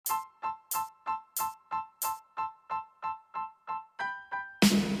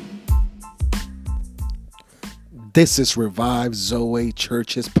This is Revive Zoe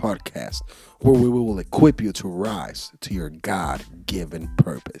Church's podcast, where we will equip you to rise to your God-given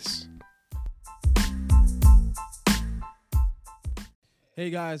purpose. Hey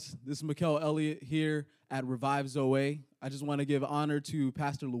guys, this is Mikel Elliott here at Revive Zoe. I just want to give honor to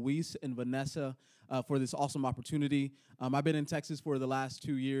Pastor Luis and Vanessa for this awesome opportunity. I've been in Texas for the last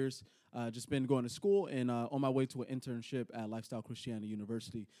 2 years, just been going to school and on my way to an internship at Lifestyle Christianity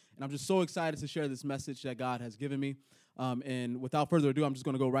University. And I'm just so excited to share this message that God has given me. And without further ado, I'm just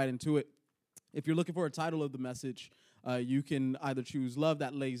going to go right into it. If you're looking for a title of the message, you can either choose Love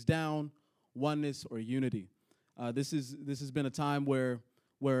That Lays Down, Oneness, or Unity. This has been a time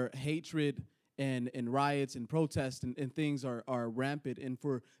where hatred and riots and protests and things are rampant, and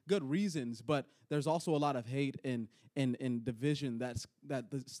for good reasons. But there's also a lot of hate and division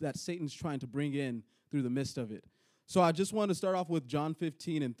that Satan's trying to bring in through the midst of it. So I just want to start off with John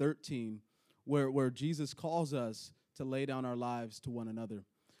 15 and 13, where Jesus calls us to lay down our lives to one another.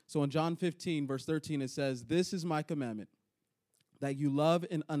 So in John 15, verse 13, it says, "This is my commandment, that you love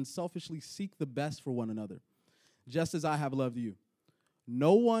and unselfishly seek the best for one another, just as I have loved you.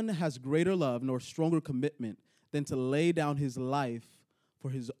 No one has greater love nor stronger commitment than to lay down his life for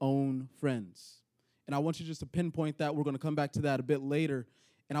his own friends." And I want you just to pinpoint that. We're going to come back to that a bit later.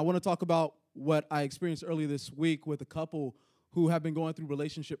 And I want to talk about what I experienced earlier this week with a couple who have been going through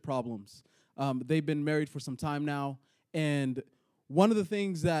relationship problems. They've been married for some time now. And one of the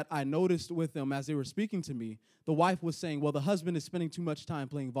things that I noticed with them as they were speaking to me, the wife was saying, well, the husband is spending too much time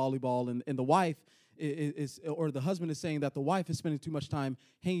playing volleyball, and the wife the husband is saying that the wife is spending too much time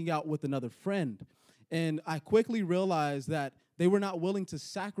hanging out with another friend. And I quickly realized that they were not willing to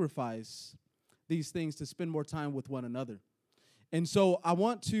sacrifice these things to spend more time with one another. And so I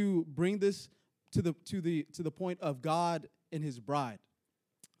want to bring this to the point of God and his bride,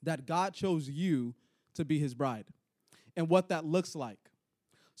 that God chose you to be his bride and what that looks like.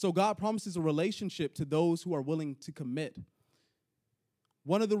 So God promises a relationship to those who are willing to commit.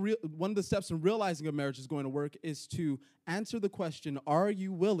 One of the steps in realizing a marriage is going to work is to answer the question, are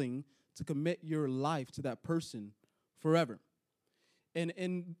you willing to commit your life to that person forever? And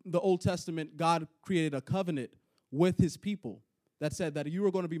in the Old Testament, God created a covenant with his people that said that you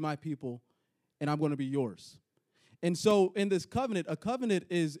are going to be my people and I'm going to be yours. And so in this covenant, a covenant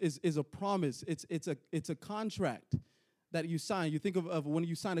is a promise. It's a contract that you sign. You think of when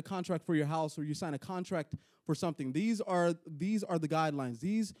you sign a contract for your house or you sign a contract for something. These are the guidelines.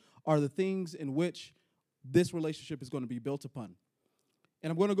 These are the things in which this relationship is going to be built upon.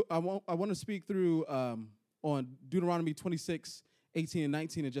 And I want to speak through on Deuteronomy 26, 18, and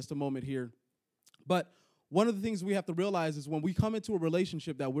 19 in just a moment here. But one of the things we have to realize is when we come into a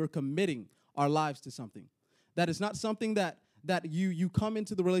relationship that we're committing our lives to something. That it's not something that you come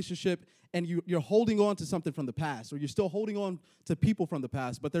into the relationship and you're holding on to something from the past, or you're still holding on to people from the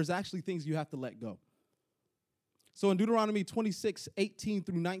past, but there's actually things you have to let go. So in Deuteronomy 26, 18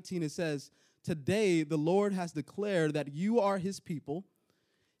 through 19, it says, "Today the Lord has declared that you are his people,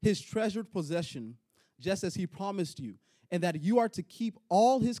 his treasured possession, just as he promised you, and that you are to keep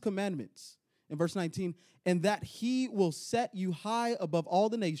all his commandments." In verse 19, "And that he will set you high above all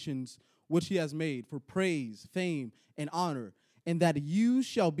the nations which he has made for praise, fame, and honor, and that you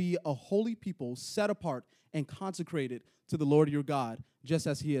shall be a holy people set apart and consecrated to the Lord your God, just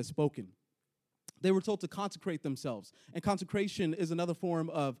as he has spoken." They were told to consecrate themselves. And consecration is another form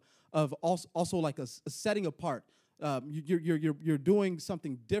of also like a setting apart. You're doing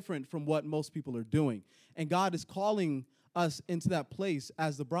something different from what most people are doing. And God is calling us into that place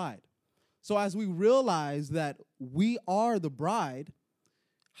as the bride. So as we realize that we are the bride,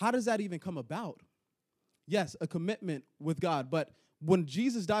 how does that even come about? Yes, a commitment with God. But when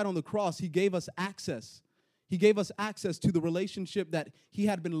Jesus died on the cross, he gave us access. He gave us access to the relationship that he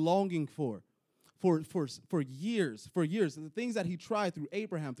had been longing for years. The things that he tried through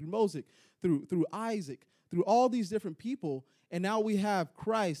Abraham, through Moses, through Isaac, through all these different people. And now we have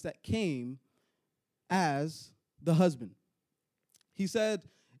Christ that came as the husband. He said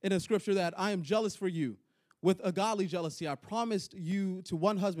in a scripture that I am jealous for you. With a godly jealousy, I promised you to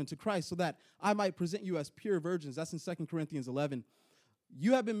one husband, to Christ, so that I might present you as pure virgins. That's in 2 Corinthians 11.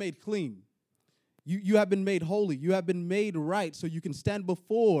 You have been made clean. You have been made holy. You have been made right so you can stand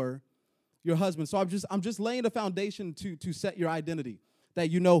before your husband. So I'm just laying the foundation to set your identity,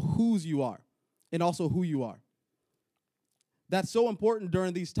 that you know whose you are and also who you are. That's so important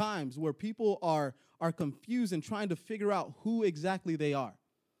during these times where people are confused and trying to figure out who exactly they are.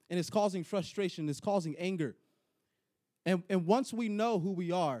 And it's causing frustration, it's causing anger. And once we know who we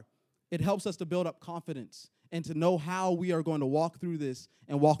are, it helps us to build up confidence and to know how we are going to walk through this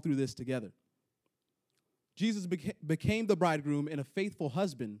and walk through this together. Jesus became the bridegroom and a faithful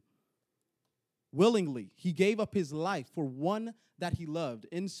husband willingly. He gave up his life for one that he loved.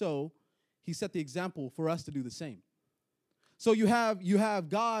 And so he set the example for us to do the same. So you have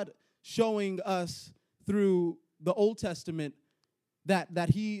God showing us through the Old Testament that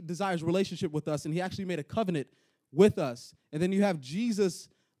he desires relationship with us, and he actually made a covenant with us. And then you have Jesus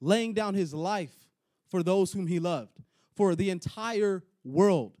laying down his life for those whom he loved, for the entire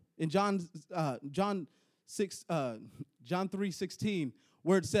world. In John 3:16,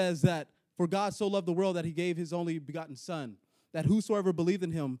 where it says that, for God so loved the world that he gave his only begotten Son, that whosoever believed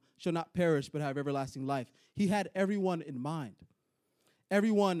in him shall not perish but have everlasting life. He had everyone in mind.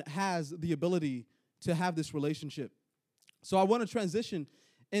 Everyone has the ability to have this relationship. So I want to transition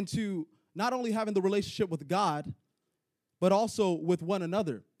into not only having the relationship with God, but also with one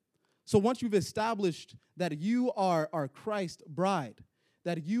another. So once you've established that you are Christ's bride,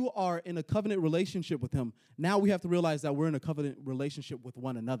 that you are in a covenant relationship with him, now we have to realize that we're in a covenant relationship with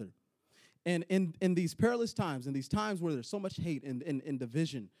one another. And in these perilous times, in these times where there's so much hate and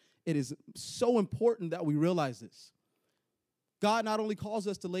division, it is so important that we realize this. God not only calls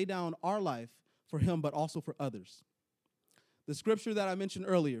us to lay down our life for him, but also for others. The scripture that I mentioned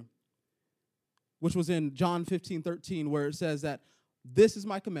earlier, which was in John 15:13, where it says that this is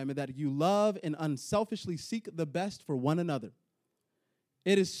my commandment, that you love and unselfishly seek the best for one another.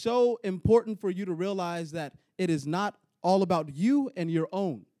 It is so important for you to realize that it is not all about you and your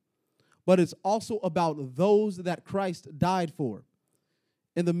own, but it's also about those that Christ died for.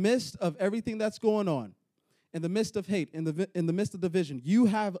 In the midst of everything that's going on, in the midst of hate, in the midst of division, you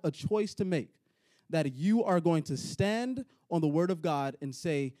have a choice to make, that you are going to stand on the word of God and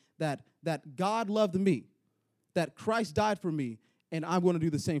say that God loved me, that Christ died for me, and I'm going to do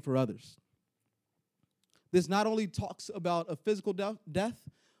the same for others. This not only talks about a physical death,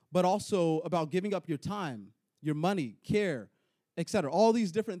 but also about giving up your time, your money, care, etc. All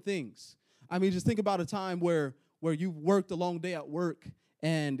these different things. I mean, just think about a time where you've worked a long day at work,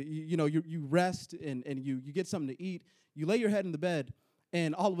 and you rest and you get something to eat. You lay your head in the bed,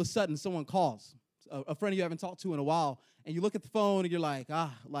 and all of a sudden someone calls, a friend you haven't talked to in a while, and you look at the phone and you're like,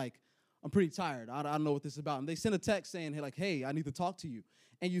 I'm pretty tired. I don't know what this is about. And they send a text saying, hey, I need to talk to you.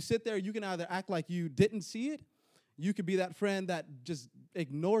 And you sit there, you can either act like you didn't see it, you could be that friend that just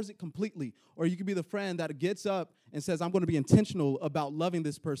ignores it completely, or you could be the friend that gets up and says, I'm going to be intentional about loving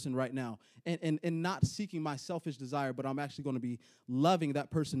this person right now and not seeking my selfish desire, but I'm actually going to be loving that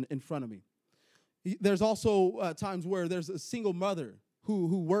person in front of me. There's also times where there's a single mother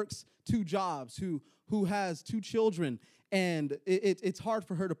who works 2 jobs, who has 2 children, and it's hard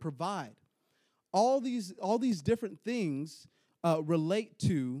for her to provide. All these different things relate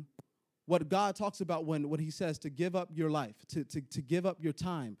to what God talks about when he says to give up your life, to give up your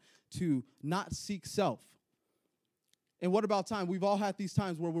time, to not seek self. And what about time? We've all had these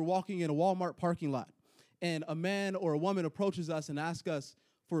times where we're walking in a Walmart parking lot, and a man or a woman approaches us and asks us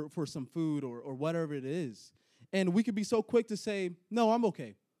for some food or whatever it is. And we could be so quick to say, no, I'm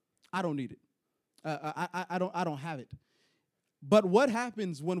okay. I don't need it. I don't have it. But what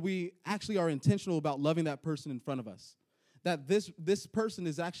happens when we actually are intentional about loving that person in front of us? That this person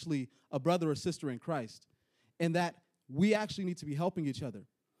is actually a brother or sister in Christ, and that we actually need to be helping each other.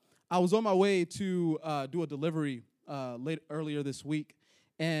 I was on my way to do a delivery earlier this week,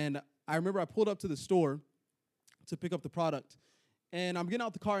 and I remember I pulled up to the store to pick up the product, and I'm getting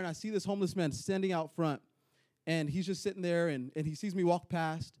out the car, and I see this homeless man standing out front, and he's just sitting there, and he sees me walk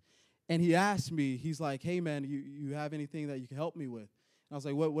past, and he asked me, he's like, hey, man, you have anything that you can help me with? And I was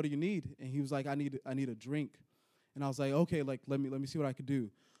like, what do you need? And he was like, I need a drink. And I was like, okay, like let me see what I could do.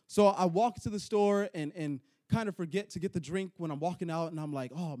 So I walk to the store and kind of forget to get the drink when I'm walking out, and I'm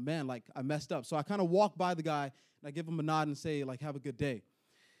like, oh man, like I messed up. So I kind of walk by the guy and I give him a nod and say, like, have a good day.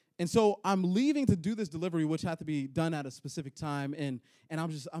 And so I'm leaving to do this delivery, which had to be done at a specific time, and I'm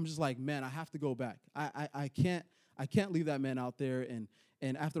just like, man, I have to go back. I can't leave that man out there.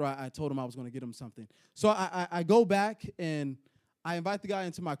 And after I told him I was going to get him something, so I go back and I invite the guy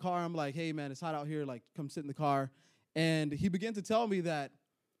into my car. I'm like, hey, man, it's hot out here. Like, come sit in the car. And he began to tell me that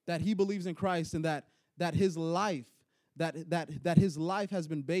he believes in Christ, and that his life, that his life has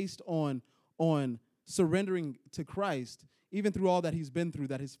been based on surrendering to Christ, even through all that he's been through,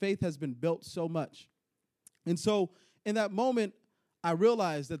 that his faith has been built so much. And so in that moment, I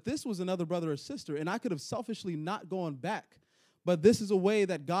realized that this was another brother or sister, and I could have selfishly not gone back. But this is a way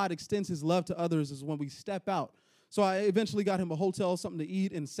that God extends his love to others, is when we step out. So I eventually got him a hotel, something to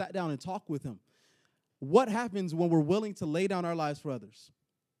eat, and sat down and talked with him. What happens when we're willing to lay down our lives for others?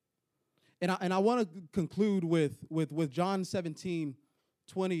 And I want to conclude with John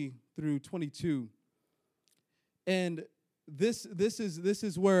 17:20 through 22. And this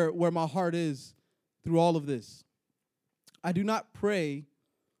is where my heart is through all of this. I do not pray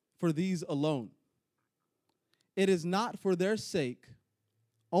for these alone. It is not for their sake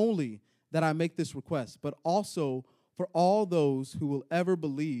only that I make this request, but also for all those who will ever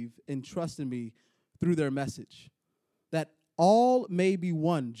believe and trust in me through their message, that all may be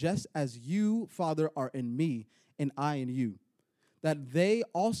one, just as you, Father, are in me and I in you, that they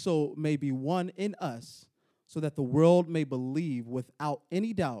also may be one in us, so that the world may believe without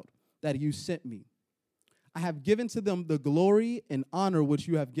any doubt that you sent me. I have given to them the glory and honor which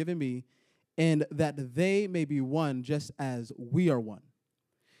you have given me, and that they may be one just as we are one.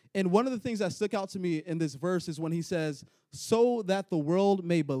 And one of the things that stuck out to me in this verse is when he says, so that the world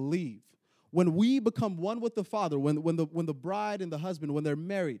may believe. When we become one with the Father, when the bride and the husband, when they're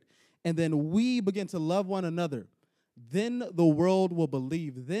married, and then we begin to love one another, then the world will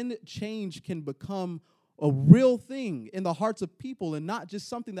believe. Then change can become a real thing in the hearts of people, and not just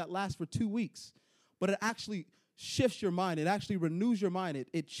something that lasts for 2 weeks, but it actually shifts your mind. It actually renews your mind.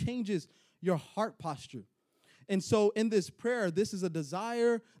 It changes your heart posture. And so in this prayer, this is a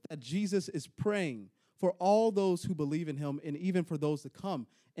desire that Jesus is praying for all those who believe in him, and even for those to come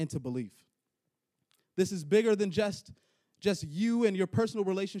into belief. This is bigger than just you and your personal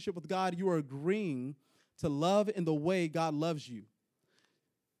relationship with God. You are agreeing to love in the way God loves you.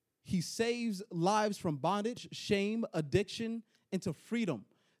 He saves lives from bondage, shame, addiction, into freedom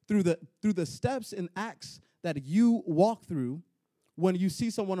through the steps and acts that you walk through when you see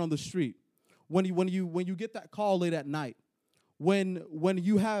someone on the street, when you get that call late at night, when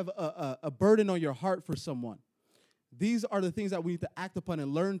you have a burden on your heart for someone. These are the things that we need to act upon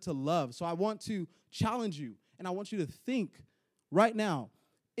and learn to love. So I want to challenge you, and I want you to think right now,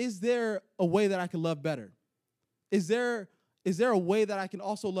 is there a way that I can love better? Is there a way that I can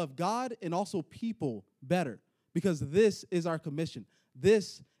also love God and also people better? Because this is our commission.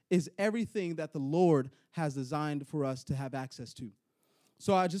 This is everything that the Lord has designed for us to have access to.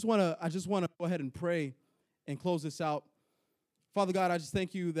 So I just want to go ahead and pray and close this out. Father God, I just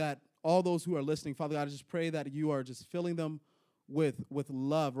thank you that all those who are listening, Father God, I just pray that you are just filling them with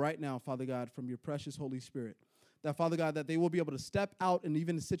love right now, Father God, from your precious Holy Spirit. That, Father God, that they will be able to step out in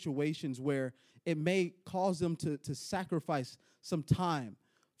even situations where it may cause them to sacrifice some time,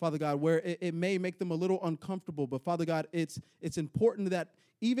 Father God, where it may make them a little uncomfortable. But, Father God, it's important that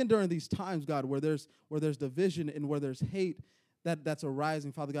even during these times, God, where there's division and where there's hate that's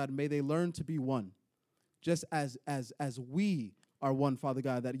arising, Father God, may they learn to be one, just as we are one, Father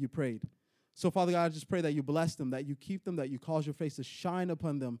God, that you prayed. So, Father God, I just pray that you bless them, that you keep them, that you cause your face to shine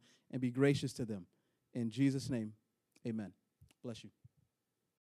upon them and be gracious to them. In Jesus' name, amen. Bless you.